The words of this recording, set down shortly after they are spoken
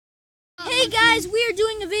Hey guys, we are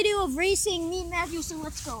doing a video of racing. Meet Matthew, so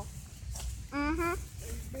let's go.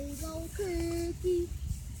 They go cookie.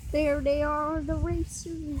 There they are, the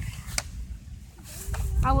racers.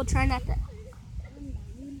 I will try not to.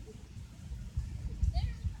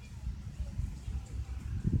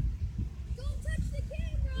 Don't touch the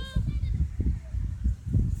camera.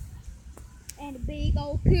 And a big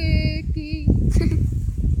old cookie.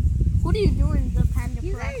 What are you doing, the panda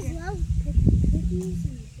You project? guys love cookies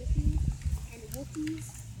and wookies.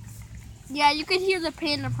 Yeah, you can hear the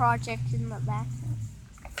panda project in the background.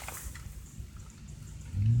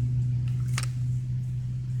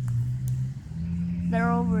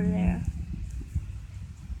 They're over there.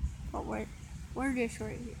 But we're just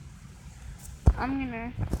right here. I'm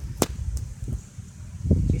gonna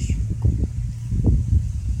just.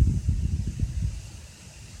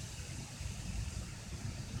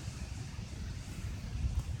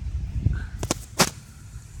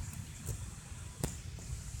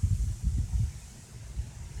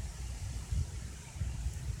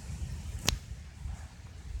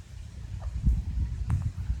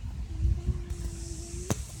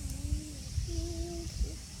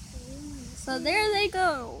 So there they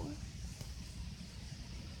go.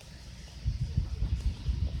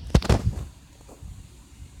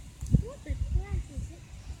 What the class is it?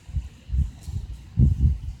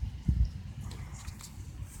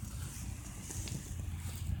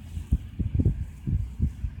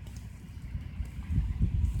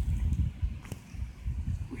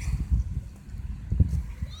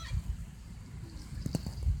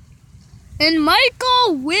 And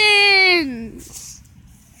Michael wins.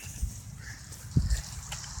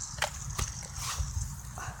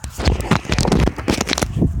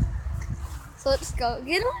 So let's go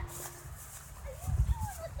get him.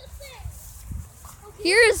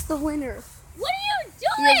 Here is the winner. What are you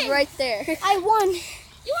He doing? is right there. I won. You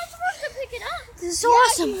weren't supposed to pick it up. This is so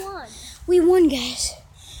awesome. You won. We won, guys.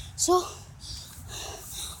 So,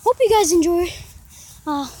 hope you guys enjoy.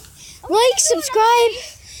 Like, subscribe,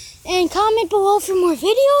 and comment below for more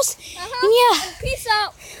videos. And yeah. Peace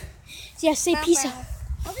out. Yeah, say peace out.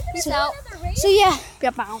 Are we gonna So- do another race? So yeah,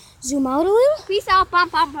 zoom out a little. Peace out.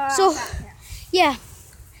 So, yeah.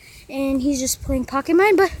 And he's just playing Pocket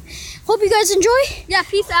Mine, but hope you guys enjoy. Yeah,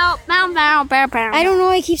 peace out. I don't know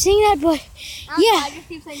why I keep saying that, but yeah. I just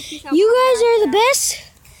keep saying peace out. You guys are the best.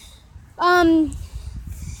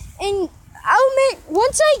 And I'll make,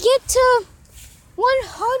 once I get to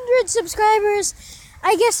 100 subscribers,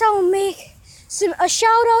 I guess I'll make a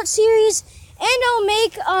shout out series, and I'll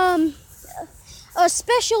make a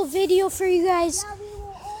special video for you guys. Yeah, we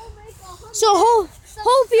will all make 100 So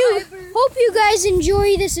hope you guys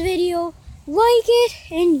enjoy this video. Like it,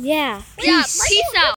 and yeah. Yeah, Peace. peace out.